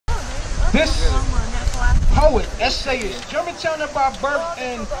This poet, essayist, Germantown by birth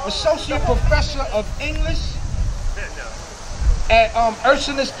and associate professor of English at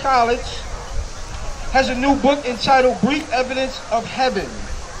Ursula College, has a new book entitled Brief Evidence of Heaven,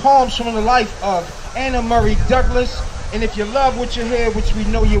 Poems from the Life of Anna Murray Douglas. And if you love what you hear, which we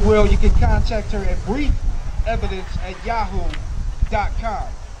know you will, you can contact her at briefevidence@yahoo.com.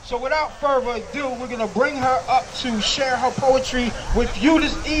 So without further ado, we're going to bring her up to share her poetry with you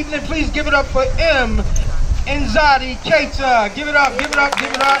this evening. Please give it up for Nzadi Keita. Give it up, give it up,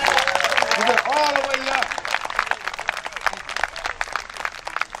 give it up. Give it all the way up.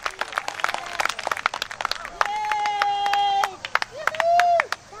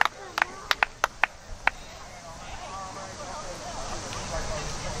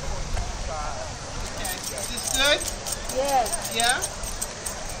 Is this good? Yes. Yeah?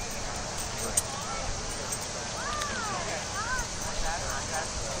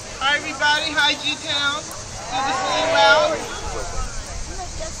 Hi everybody, hi G-Town. Good to see you out.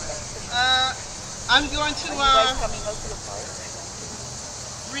 I'm going to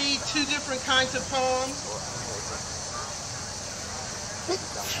read two different kinds of poems.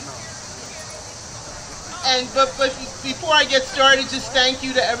 But before I get started, just thank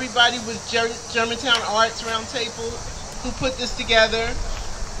you to everybody with Germantown Arts Roundtable who put this together.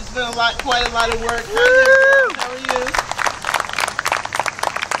 It's been quite a lot of work. Hi, how are you?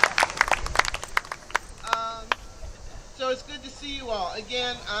 So it's good to see you all.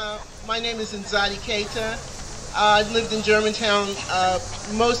 Again, my name is Nzadi Keita. I've lived in Germantown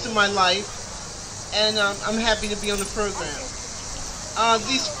most of my life, and I'm happy to be on the program. I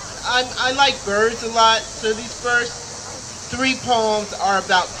like birds a lot, so these first three poems are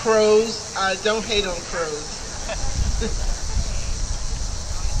about crows. Don't hate on crows.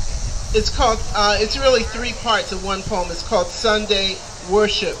 It's really three parts of one poem. It's called Sunday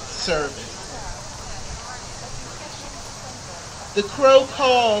Worship Service. The crow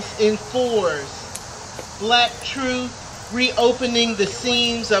calls in fours, black truth reopening the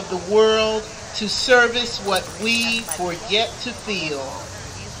seams of the world to service what we forget to feel.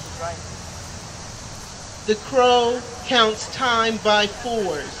 The crow counts time by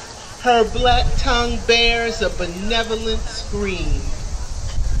fours. Her black tongue bears a benevolent scream.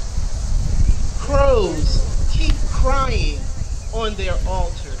 Crows keep crying on their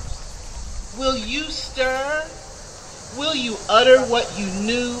altars. Will you stir? Will you utter what you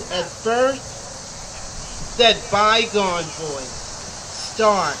knew at birth? That bygone voice,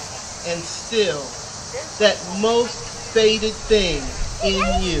 stark and still, that most faded thing in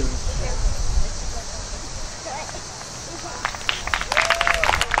you.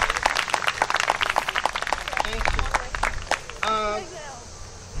 Thank you.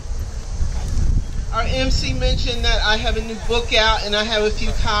 Our MC mentioned that I have a new book out, and I have a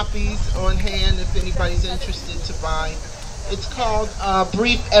few copies on hand if anybody's interested to buy. It's called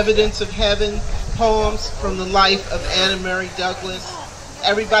Brief Evidence of Heaven, Poems from the Life of Anna Murray Douglas.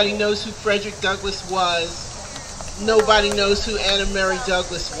 Everybody knows who Frederick Douglass was. Nobody knows who Anna Murray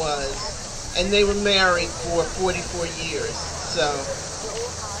Douglas was. And they were married for 44 years. So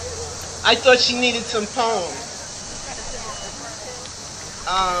I thought she needed some poems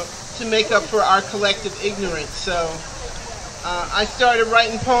to make up for our collective ignorance. So I started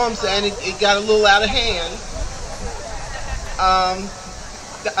writing poems, and it got a little out of hand.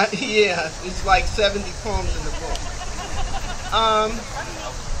 Yeah, it's like 70 poems in the book.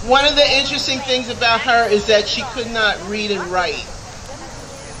 One of the interesting things about her is that she could not read and write.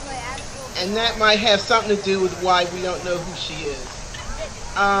 And that might have something to do with why we don't know who she is.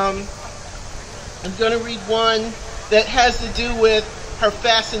 I'm going to read one that has to do with her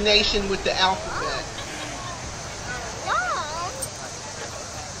fascination with the alphabet.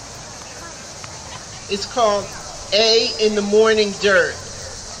 It's called A in the Morning Dirt.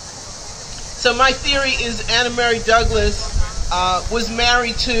 So my theory is Anna Murray Douglas was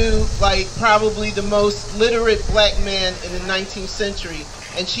married to probably the most literate black man in the 19th century,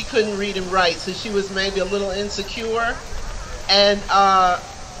 and she couldn't read and write, so she was maybe a little insecure, and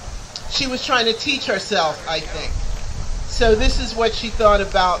she was trying to teach herself, I think. So this is what she thought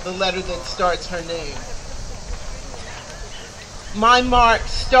about the letter that starts her name. My mark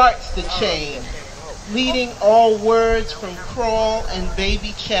starts the chain, leading all words from crawl and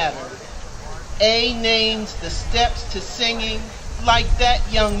baby chatter. A names the steps to singing, like that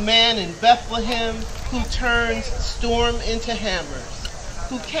young man in Bethlehem who turns storm into hammers,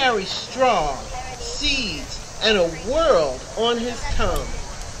 who carries straw, seeds, and a world on his tongue.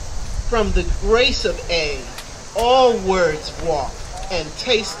 From the grace of A, all words walk and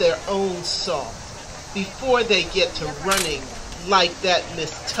taste their own salt before they get to running like that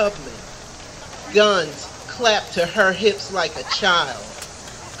Miss Tubman guns clap to her hips like a child,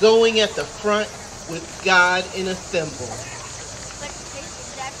 going at the front with God in a thimble.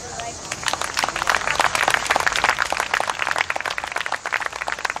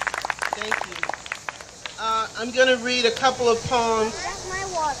 Thank you. I'm going to read a couple of poems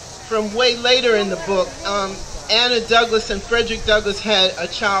from way later in the book. Anna Douglas and Frederick Douglass had a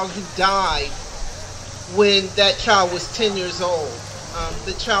child who died when that child was 10 years old.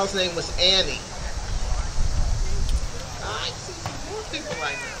 The child's name was Annie. I see some more people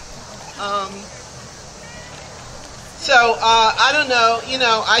I know. So I don't know. You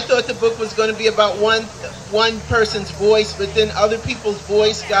know, I thought the book was going to be about one person's voice, but then other people's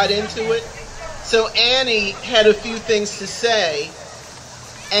voice got into it. So Annie had a few things to say,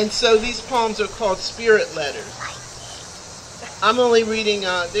 and so these poems are called Spirit Letters. I'm only reading,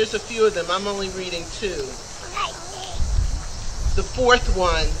 there's a few of them, I'm only reading 2. The fourth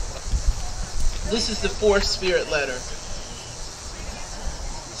one, this is the 4th Spirit Letter.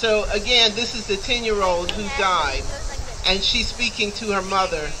 So again, this is the 10-year-old who died, and she's speaking to her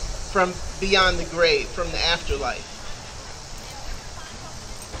mother from beyond the grave, from the afterlife.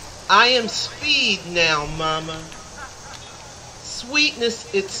 I am speed now, Mama,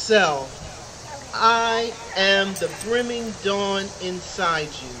 sweetness itself. I am the brimming dawn inside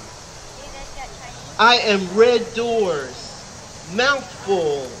you. I am red doors,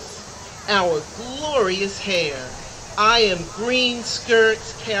 mouthfuls, our glorious hair. I am green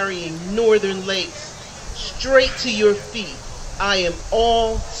skirts carrying northern lakes, straight to your feet. I am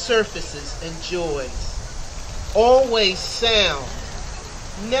all surfaces and joys, always sound,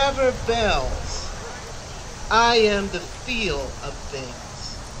 never bells. I am the feel of things.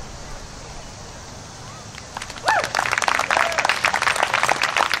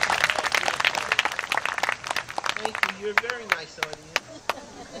 Thank you. You're a very nice audience.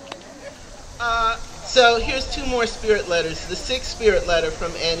 So here's 2 more spirit letters. The 6th spirit letter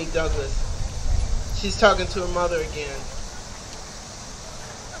from Annie Douglas. She's talking to her mother again.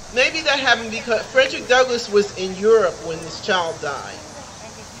 Maybe that happened because Frederick Douglass was in Europe when this child died.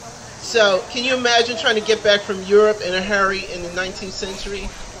 So, can you imagine trying to get back from Europe in a hurry in the 19th century?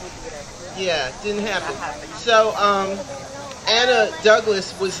 Yeah, it didn't happen. So, Anna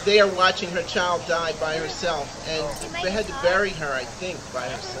Douglas was there watching her child die by herself, and they had to bury her, I think, by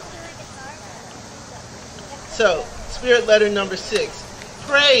herself. So, spirit letter number 6.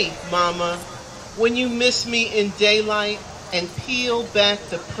 Pray, Mama, when you miss me in daylight, and peel back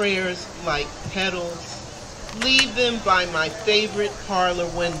the prayers like petals. Leave them by my favorite parlor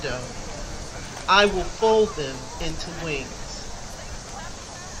window. I will fold them into wings.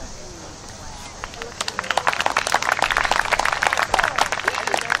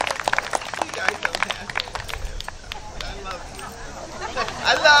 You guys don't have to.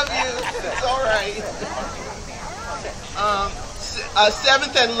 I love you. It's all right.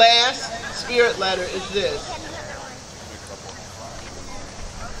 7th and last spirit letter is this.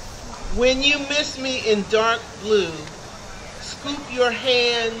 When you miss me in dark blue, scoop your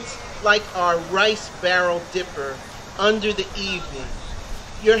hands like our rice barrel dipper under the evening.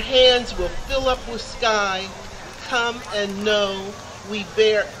 Your hands will fill up with sky. Come and know we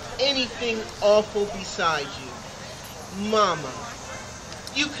bear anything awful beside you. Mama,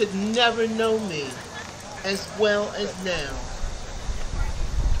 you could never know me as well as now.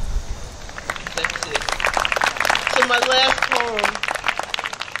 That's it. So my last poem.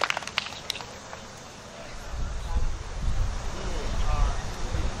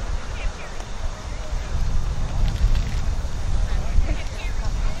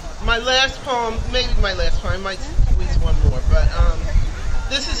 My last poem, maybe my last poem, I might squeeze one more, but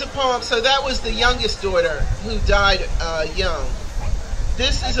this is a poem, so that was the youngest daughter who died young.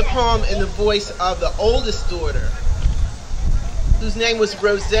 This is a poem in the voice of the oldest daughter, whose name was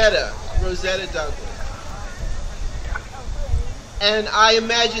Rosetta Douglas. And I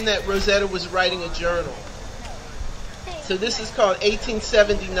imagine that Rosetta was writing a journal. So this is called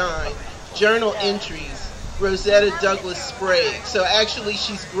 1879, Journal Entries. Rosetta Douglas Sprague. So actually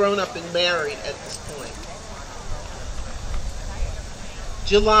she's grown up and married at this point.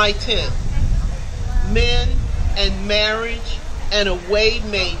 July 10th. Men and marriage and a way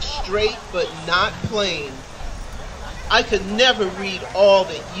made straight but not plain. I could never read all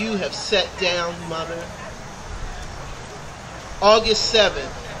that you have set down, Mother. August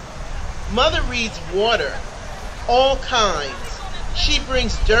 7th. Mother reads water, all kinds. She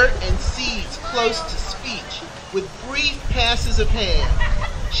brings dirt and seeds close to speech with brief passes of hand.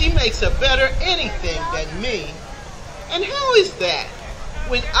 She makes a better anything than me. And how is that,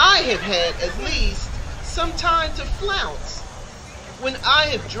 when I have had at least some time to flounce? When I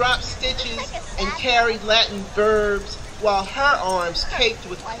have dropped stitches and carried Latin verbs while her arms caked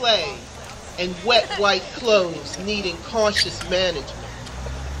with clay and wet white clothes needing cautious management.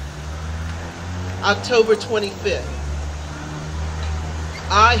 October 25th.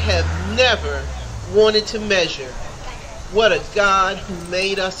 I have never wanted to measure what a God who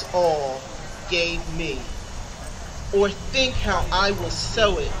made us all gave me, or think how I will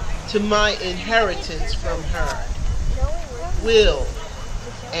sow it to my inheritance from her. Will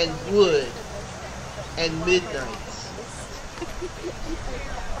and would and midnights.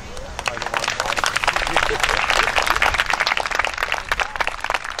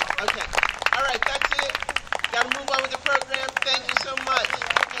 Okay, all right, that's it. Got to move on with the program. Thank you so much.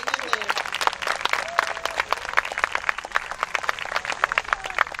 Hang in there.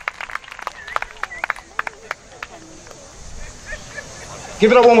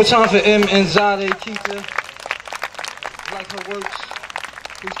 Give it up one more time for Nzadi Keita. If you like her works,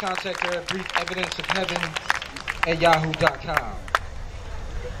 please contact her at briefelvidenceofheaven@yahoo.com.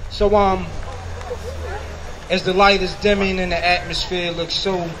 So, as the light is dimming and the atmosphere looks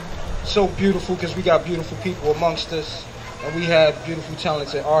so beautiful, because we got beautiful people amongst us, and we have beautiful,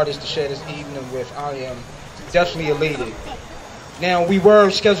 talented artists to share this evening with, I am definitely elated. Now, we were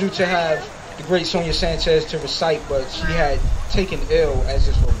scheduled to have the great Sonia Sanchez to recite, but she had taken ill as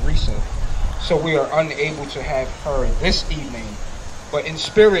of recent, so we are unable to have her this evening. But in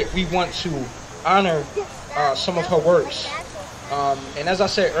spirit, we want to honor some of her works. And as I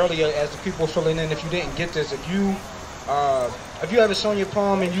said earlier, as the people are filling in, if you didn't get this, if you have a Sonia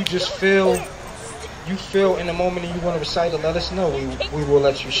poem and you just feel in the moment and you want to recite it, let us know. We will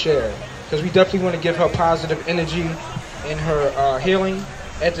let you share, because we definitely want to give her positive energy in her healing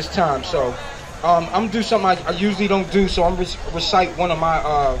at this time. So I'm gonna do something I usually don't do. So I'm recite one of my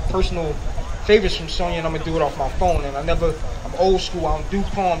personal favorites from Sonia, and I'm gonna do it off my phone. And I'm old school. I don't do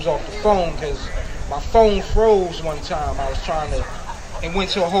poems off the phone because my phone froze one time. I was trying to, and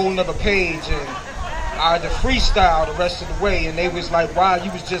went to a whole nother page, and I had to freestyle the rest of the way. And they was like, "Wow, you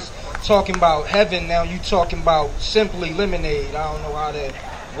was just talking about heaven. Now you talking about simply lemonade." I don't know how the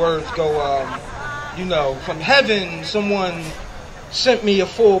words go. From heaven, someone sent me a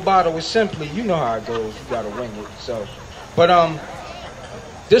full bottle of Simply. You know how it goes. You gotta wing it. So, but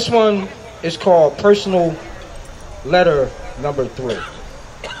this one is called Personal Letter Number 3.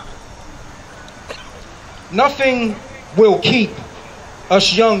 Nothing will keep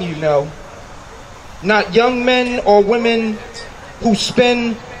us young, you know. Not young men or women who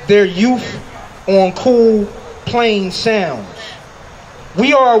spend their youth on cool, plain sounds.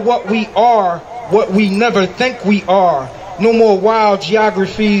 We are what we are, what we never think we are. No more wild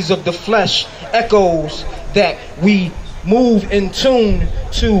geographies of the flesh, echoes that we move in tune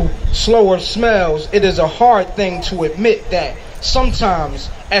to slower smells. It is a hard thing to admit that sometimes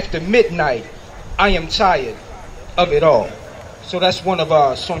after midnight, I am tired of it all. So that's one of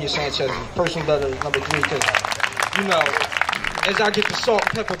Sonia Sanchez's personal letters number 3, because, as I get the salt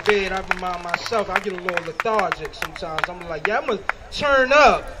and pepper bed, I remind myself, I get a little lethargic sometimes. I'm like, yeah, I'm going to turn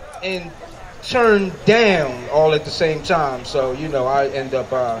up and turn down all at the same time. So, I end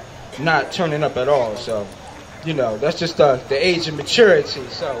up not turning up at all. So, that's just the age of maturity.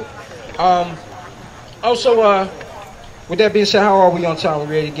 So, also, with that being said, how are we on time? We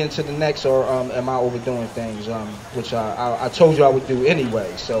ready to get into the next, or am I overdoing things? Which I told you I would do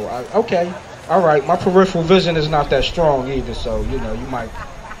anyway. So, okay. All right. My peripheral vision is not that strong either. So, you might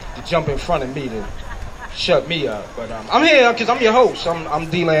jump in front of me to shut me up. But I'm here because I'm your host. I'm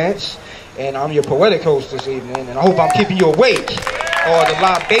D-Lance, and I'm your poetic host this evening. And I hope I'm keeping you awake, or the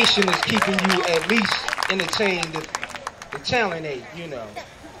libation is keeping you at least entertained. The talent ain't,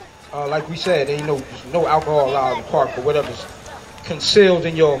 like we said, there ain't no alcohol allowed in the park, but whatever's concealed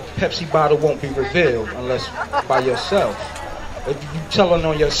in your Pepsi bottle won't be revealed unless by yourself. If you telling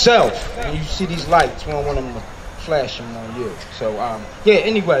on yourself, and you see these lights, we don't want them to flash them on you. So, yeah,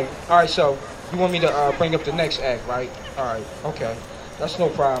 anyway, all right, so you want me to bring up the next act, right? All right, okay, that's no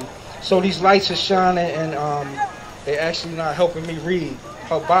problem. So these lights are shining, and they're actually not helping me read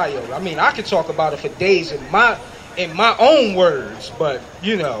her bio. I mean, I could talk about it for days in my own words, but,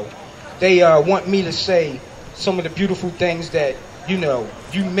 they want me to say some of the beautiful things that, you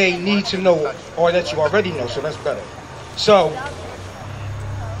may need to know, or that you already know, so that's better. So,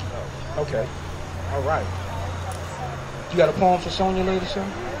 okay, all right. You got a poem for Sonia later, sir?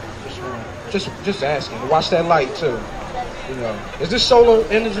 Just asking. Watch that light, too. Is this solar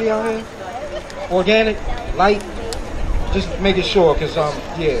energy out here? Organic? Light? Just making sure, because,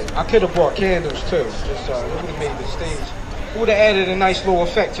 yeah, I could have brought candles, too. Just, it would have made the stage, it would have added a nice little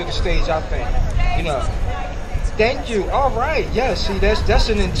effect to the stage, I think. Thank you. All right. Yeah, see, that's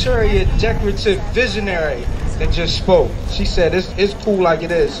an interior decorative visionary that just spoke. She said it's cool like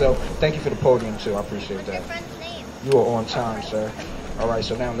it is. So thank you for the podium, too. I appreciate that. What's your friend's name? You are on time, sir. All right,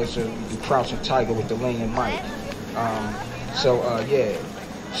 so now let's do Crouching Tiger with Delaney and Mike. Yeah.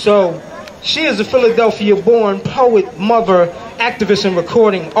 So she is a Philadelphia-born poet, mother, activist, and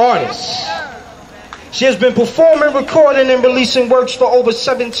recording artist. She has been performing, recording, and releasing works for over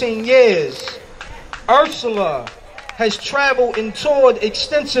 17 years. Ursula has traveled and toured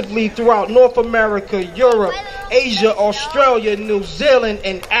extensively throughout North America, Europe, Asia, Australia, New Zealand,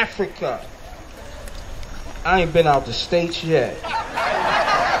 and Africa. I ain't been out the States yet.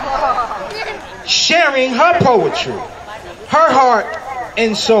 Sharing her poetry, her heart,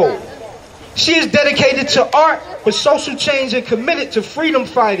 and soul. She is dedicated to art, for social change, and committed to freedom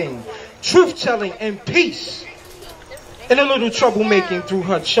fighting, truth-telling, and peace, and a little troublemaking through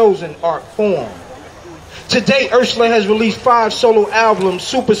her chosen art form. To date, Ursula has released 5 solo albums: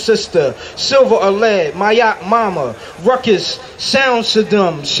 Super Sister, Silver or Lead, Mayat Mama, Ruckus, Sound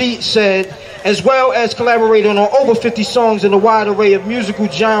Saddam, She Said, as well as collaborating on over 50 songs in a wide array of musical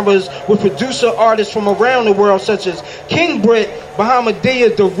genres with producer artists from around the world such as King Britt,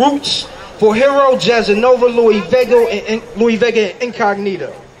 Bahamadia, The Roots, For Hero, Jazzanova, Louis Vega, and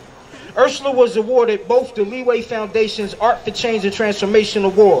Incognito. Ursula was awarded both the Leeway Foundation's Art for Change and Transformation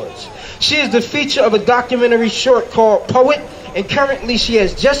Awards. She is the feature of a documentary short called Poet, and currently she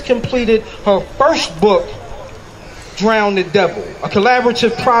has just completed her first book, Drown the Devil, a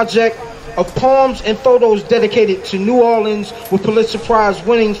collaborative project of poems and photos dedicated to New Orleans with Pulitzer Prize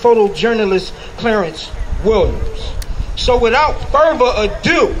winning photojournalist Clarence Williams. So without further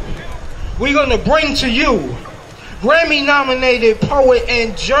ado, we're going to bring to you Grammy-nominated poet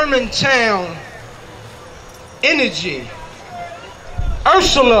and Germantown energy,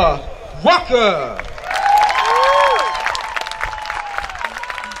 Ursula Rucker.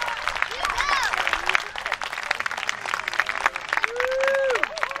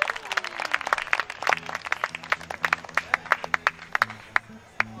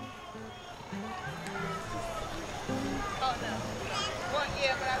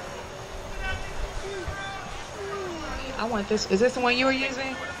 I want this. Is this the one you were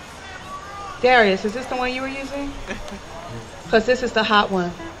using? Darius, is this the one you were using? Because this is the hot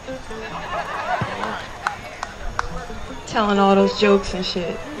one. Telling all those jokes and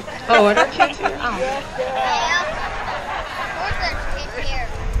shit. Oh, are there kids here? I don't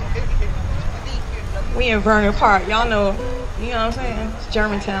know. We in Vernon Park. Y'all know, you know what I'm saying? It's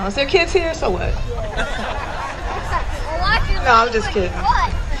Germantown. Is there kids here? So what? No, I'm just kidding.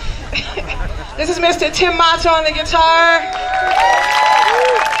 This is Mr. Tim Motzer on the guitar.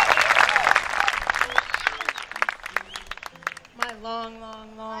 My long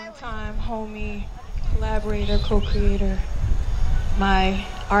time homie, collaborator, co-creator, my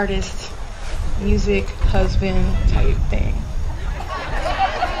artist, music, husband type thing.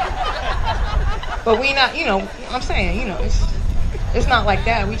 But we not, you know, I'm saying, you know, it's not like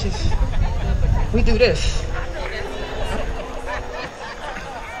that. We do this.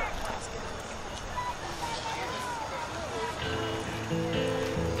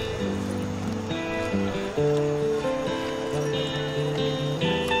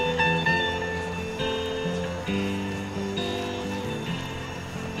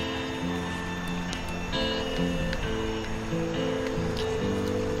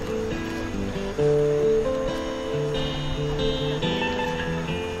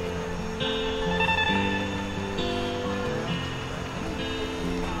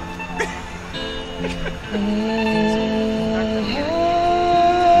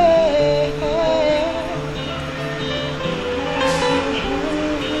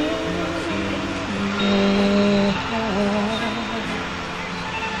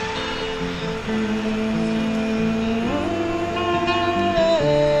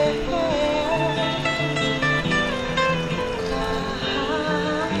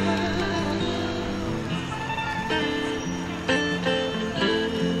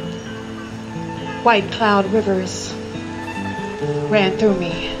 White cloud rivers ran through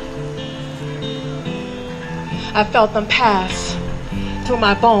me. I felt them pass through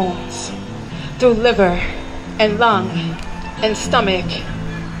my bones, through liver and lung and stomach.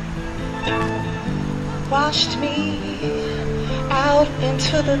 Washed me out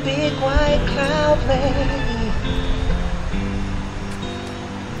into the big white cloud lake.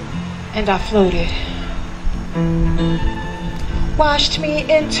 And I floated. Washed me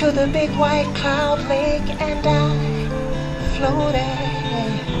into the big white cloud lake, and I floated.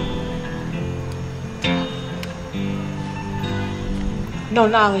 No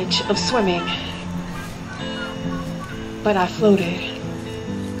knowledge of swimming, but I floated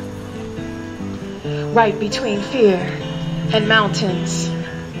right between fear and mountains,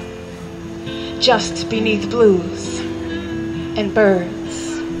 just beneath blues and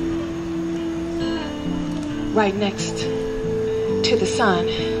birds, right next to the sun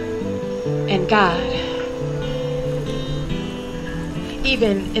and God,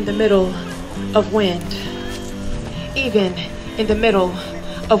 even in the middle of wind, even in the middle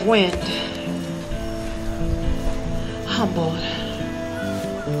of wind, humbled,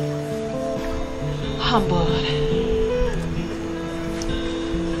 humbled,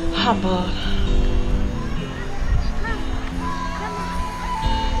 humbled.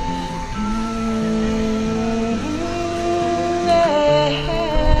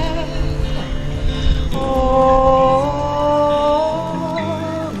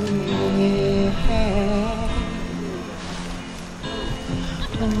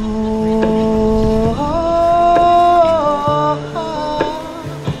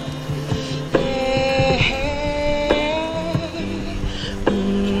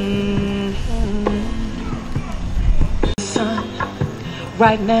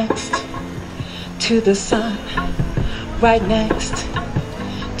 Right next to the sun, right next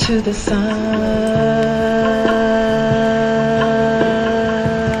to the sun,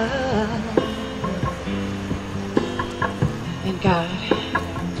 and God,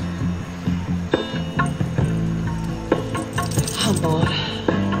 humbled,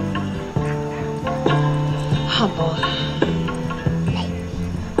 humbled,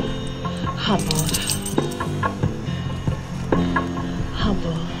 humbled.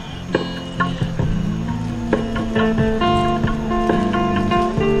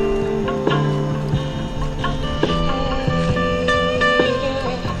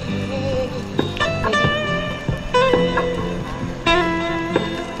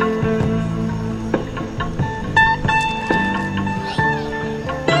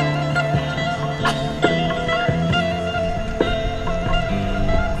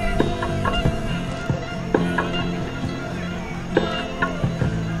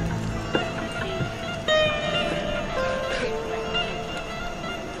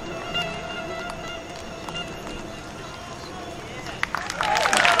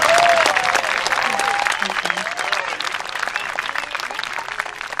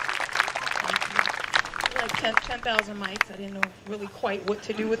 Like 10,000 mics. I didn't know really quite what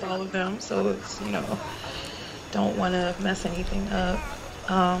to do with all of them, so it's, you know, don't want to mess anything up.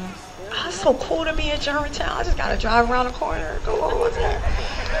 It's so cool to be in Germantown. I just gotta drive around the corner, go over there.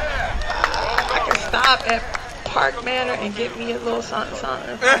 I can stop at Park Manor and get me a little something if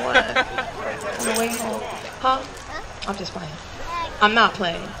I want on the way home. Huh? I'm just playing. I'm not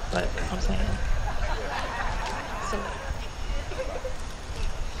playing, but I'm saying. So,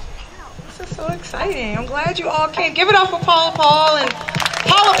 this is so exciting. I'm glad you all came. Give it up for Paula Paul and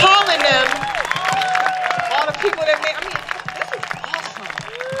Paula Paul and them. All the people that made, I mean, this is awesome.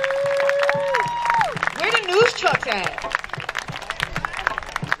 Where the news trucks at?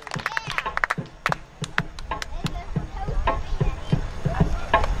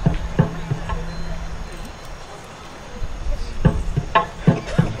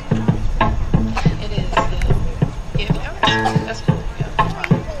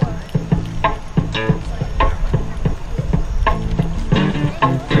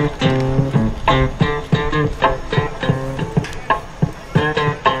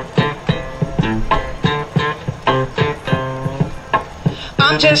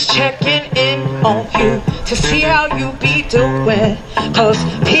 Just checking in on you to see how you be doing, cause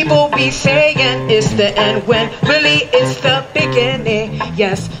people be saying it's the end when really it's the beginning.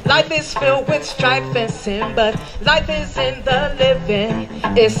 Yes, life is filled with strife and sin, but life is in the living.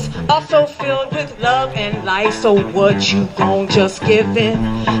 It's also filled with love and life, so what you gon' just give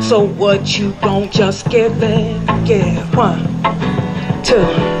in? So what you gon' just give in? Yeah, 1, 2,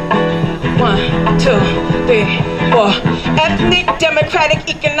 1, 2, 3, 4. Ethnic, democratic,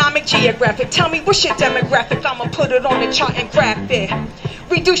 economic, geographic. Tell me what's your demographic? I'ma put it on the chart and graph it.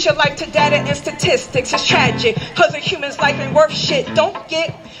 Reduce your life to data and statistics. It's tragic, cause a human's life ain't worth shit. Don't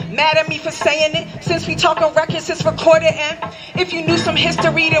get mad at me for saying it, since we talking records, it's recorded. And if you knew some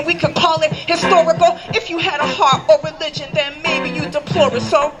history, then we could call it historical. If you had a heart or religion, then maybe you deplore it.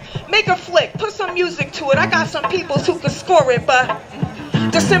 So make a flick, put some music to it. I got some peoples who could score it, but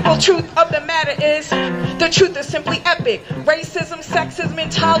the simple truth of the matter is, the truth is simply epic. Racism, sexism,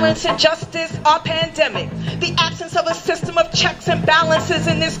 intolerance, injustice are pandemic. The absence of a system of checks and balances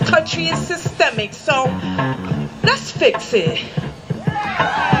in this country is systemic. So let's fix it.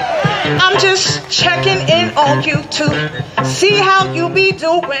 I'm just checking in on you to see how you be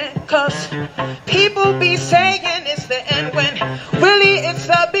doing, cause people be saying it's the end when really it's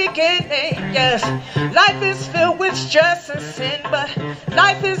the beginning. Yes, life is filled with stress and sin, but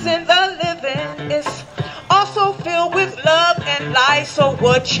life is in the living. It's also filled with love and life. So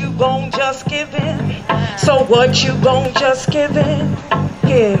what you gon' just give in? So what you gon' just give in?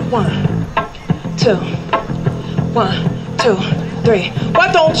 Yeah, 1, 2, 1, 2, 3.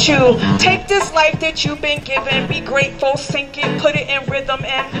 Why don't you take this life that you've been given, be grateful, sink it, put it in rhythm,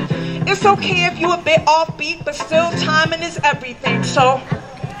 and it's okay if you a bit offbeat, but still timing is everything. So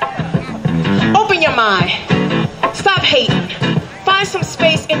open your mind, stop hating, find some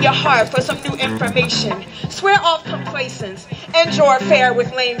space in your heart for some new information. Swear off complacence, end your affair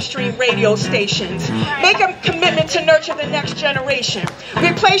with lamestream radio stations. Make a commitment to nurture the next generation.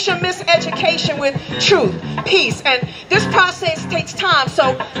 Replace your miseducation with truth, peace, and this process takes time,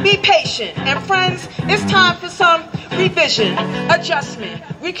 so be patient. And friends, it's time for some revision, adjustment,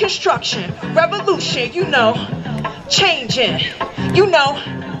 reconstruction, revolution, changing,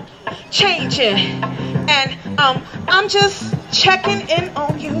 changing. And I'm just checking in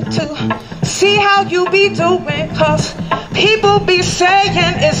on you to see how you be doing, cause people be saying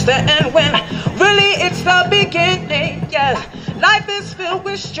it's the end when really it's the beginning. Yes, life is filled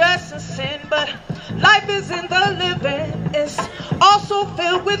with stress and sin, but life is in the living. It's also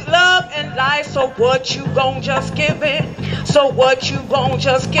filled with love and life. So what you gon' just give in? So what you gon'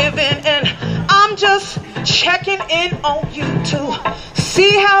 just give in? And I'm just checking in on you to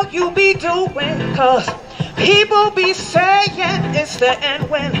see how you be doing, cause people be saying it's the end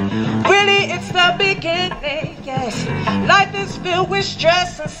when really it's the beginning. Yes, life is filled with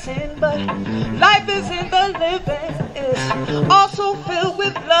stress and sin, but life is in the living. It's also filled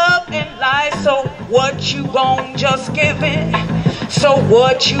with love and life. So what you gon' just give in? So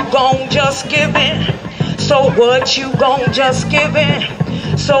what you gon' just give in? So what you gon' just give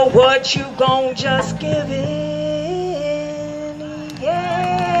in? So what you gon' just give in? Yeah.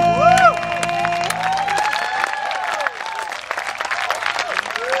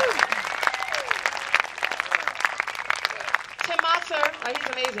 Tim Motzer, oh, he's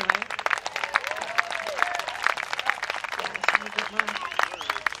amazing, right? Yes, let me get mine.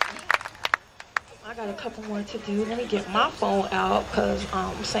 I got a couple more to do. Let me get my phone out, because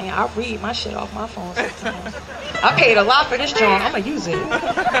I'm saying I read my shit off my phone sometimes. I paid a lot for this joint. I'm going to use it.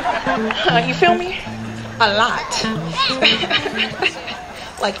 You feel me? A lot.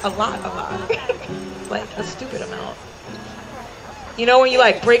 Like a lot. Like a stupid amount. You know when you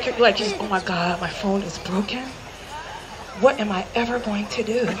like break it, like just, oh my God, my phone is broken. What am I ever going to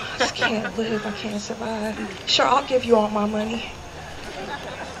do? I just can't live. I can't survive. Sure, I'll give you all my money,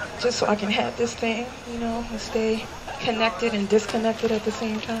 just so I can have this thing, and stay connected and disconnected at the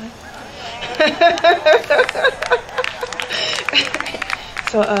same time.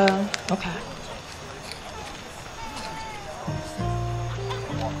 So, okay.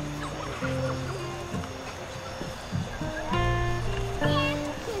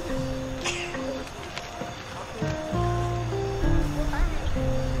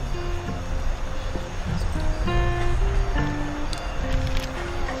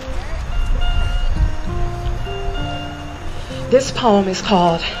 This poem is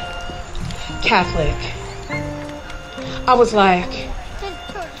called Catholic. I was like,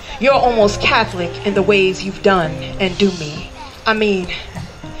 you're almost Catholic in the ways you've done and do me. I mean,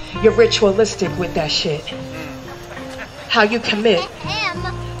 you're ritualistic with that shit. How you commit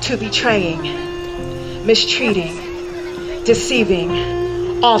to betraying, mistreating,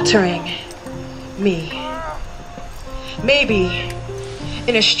 deceiving, altering me. Maybe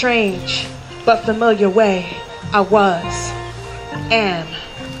in a strange but familiar way, I was, am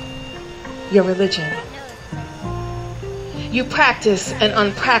your religion. You practice and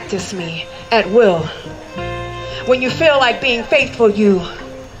unpractice me at will. When you feel like being faithful, you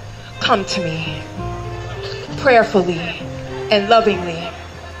come to me prayerfully and lovingly,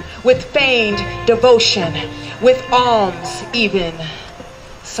 with feigned devotion, with alms even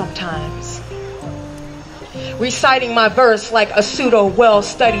sometimes. Reciting my verse like a pseudo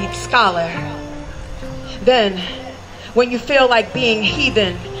well-studied scholar. Then, when you feel like being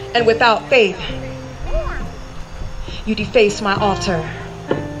heathen and without faith, you deface my altar,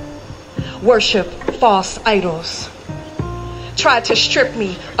 worship false idols, try to strip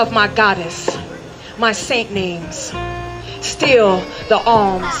me of my goddess, my saint names, steal the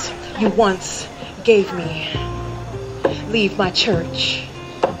alms you once gave me, leave my church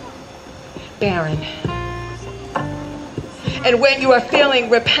barren. And when you are feeling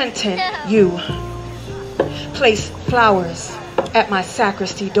repentant, you place flowers at my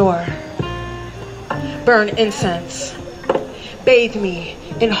sacristy door. Burn incense. Bathe me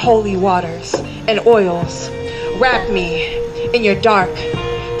in holy waters and oils. Wrap me in your dark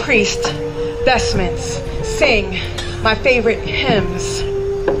priest vestments. Sing my favorite hymns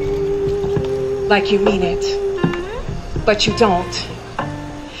like you mean it, but you don't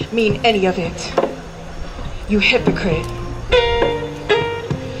mean any of it. You hypocrite.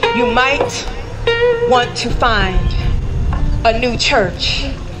 You might want to find a new church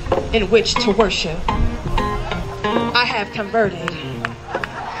in which to worship. I have converted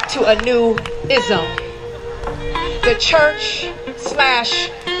to a new ism. The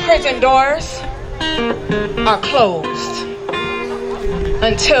church/prison doors are closed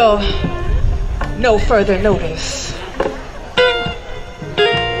until no further notice.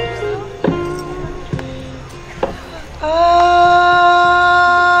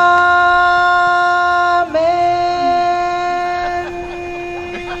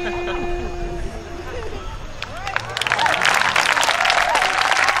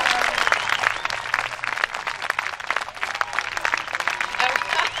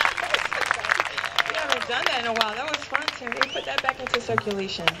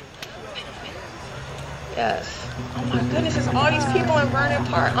 Circulation. Yes. Oh my goodness, it's all these people in Vernon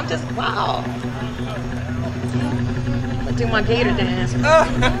Park. I'm just, wow. I'll do my gator dance.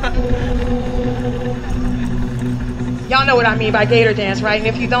 Y'all know what I mean by gator dance, right? And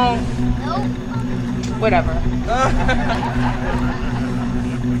if you don't, nope. Whatever.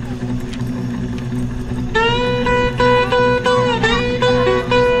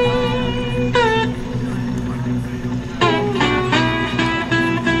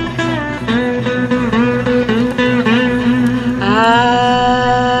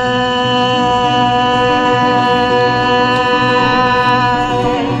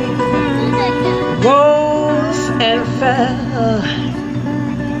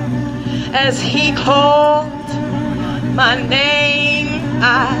 As he called my name,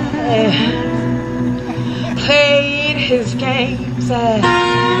 I played his games.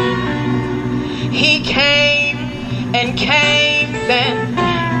 He came and came then.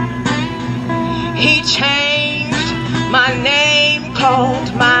 He changed my name,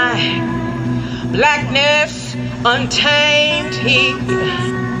 called my blackness untamed. He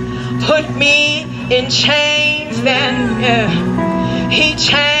put me in chains then. He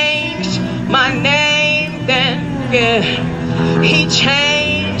changed my name then, yeah. He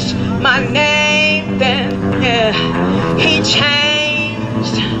changed my name then, yeah. He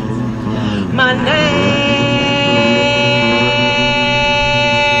changed my name.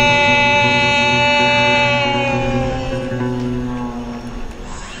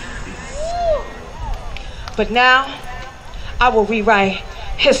 But now I will rewrite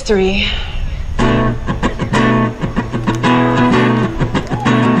history.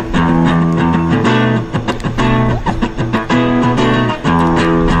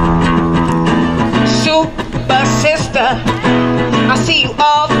 I see you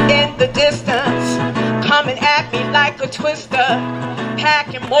off in the distance, coming at me like a twister,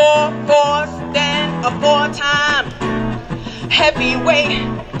 packing more force than a four-time heavyweight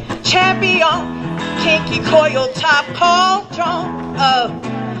champion. Kinky coil top cauldron of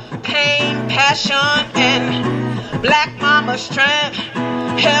pain, passion, and black mama strength,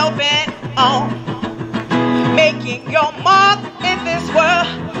 hell-bent on making your mark in this world.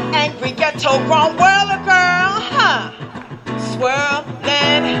 Angry ghetto grown world, a girl, huh?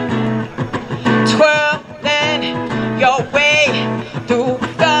 Swirling, twirling your way through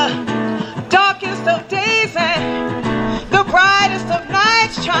the darkest of days and the brightest of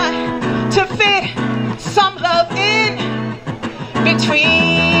nights, trying to fit some love in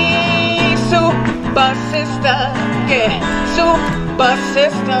between. Super sister, yeah, super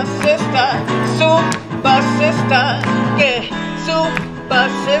sister, sister, super sister, yeah, super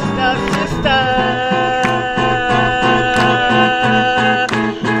sister, sister.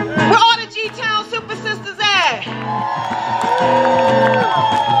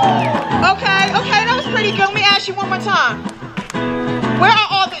 Okay, that was pretty good. Let me ask you one more time. Where are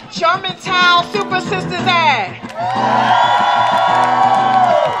all the Germantown super sisters at?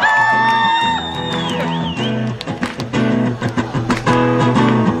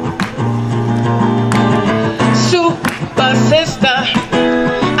 Super sister,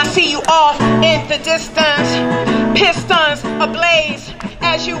 I see you off in the distance, pistons ablaze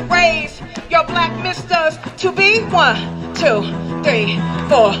as you raise your black misters to be 1, 2, 3,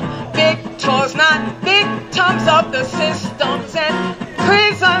 4. Victors, not victims of the systems and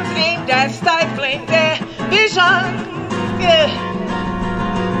prisons aimed at stifling their vision. Yeah.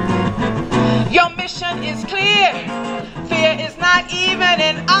 Your mission is clear. Fear is not even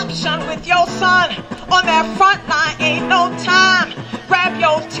an option with your son on that front line. Ain't no time. Grab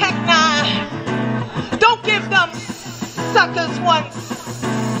your Tech 9. Don't give them suckers 1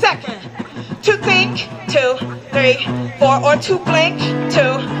 second to think. 2, 3, 4, or to blink.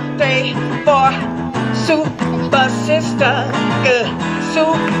 2, 3, 4. Super sister, good.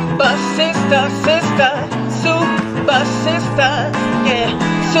 Super sister, sister. Super sister, yeah.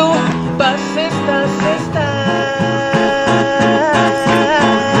 Super sister, sister.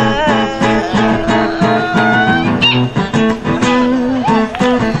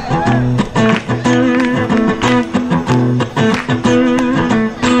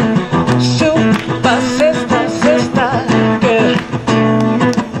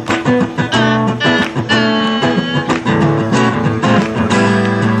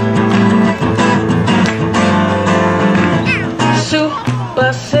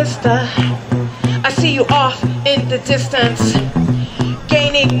 Distance,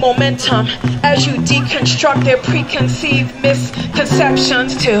 gaining momentum as you deconstruct their preconceived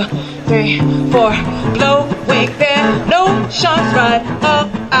misconceptions. 2, 3, 4, blowing their notions right up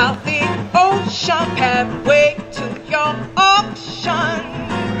out the ocean pathway to your option.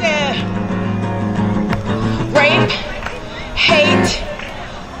 Yeah. Rape, hate,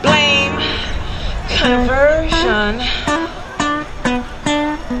 blame, conversion.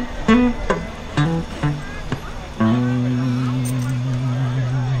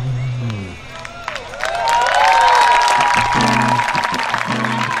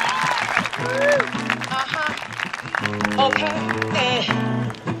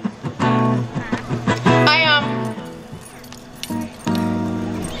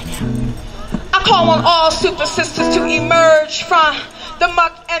 All super sisters to emerge from the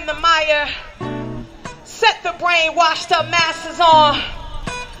muck and the mire. Set the brainwashed up masses on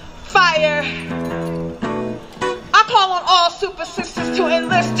fire. I call on all super sisters to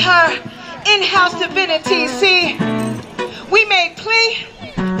enlist her in-house divinity. See, we made plea,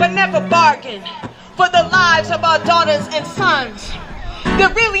 but never bargain for the lives of our daughters and sons.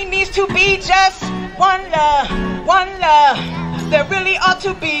 There really needs to be just one love, one love. There really ought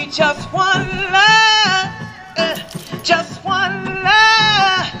to be just one love, just one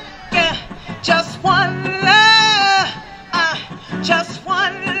love, yeah, just one love, just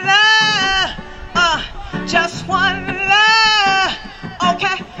one love, just one love,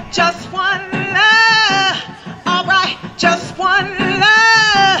 okay, just one love, all right, just one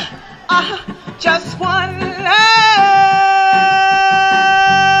love, just one love.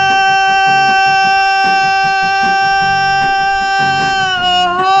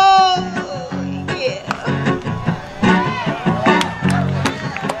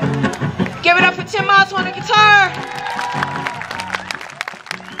 Tim Motzer on the guitar.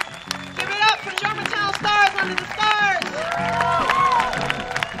 Give it up for Germantown stars under the stars.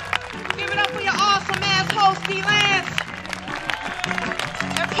 Give it up for your awesome ass host, D. Lance.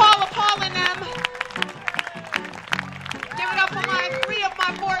 And Paula and them. Give it up for 3 of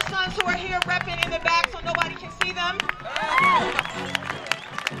my 4 sons who are here repping in the back so nobody can see them.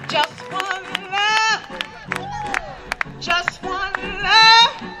 Just one love. Just one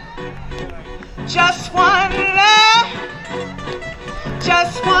love. Just one love,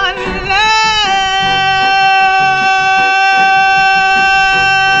 just one love.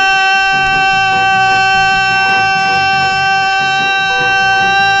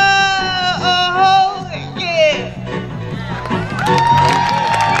 Oh, yeah.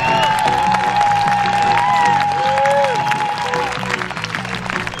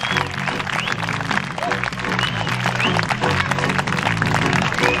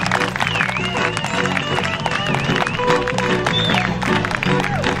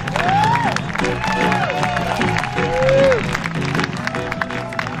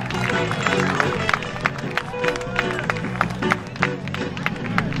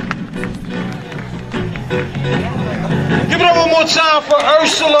 Give it up one more time for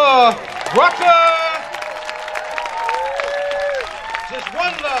Ursula Rucker. Just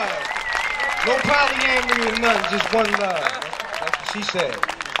one love. No polyamory or nothing, just one love. That's what she said.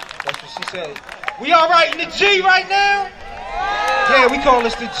 That's what she said. We all right in the G right now? Yeah, we call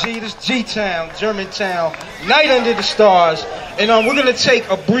this the G. This G-Town, Germantown, Night Under the Stars. And we're going to take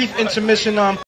a brief intermission.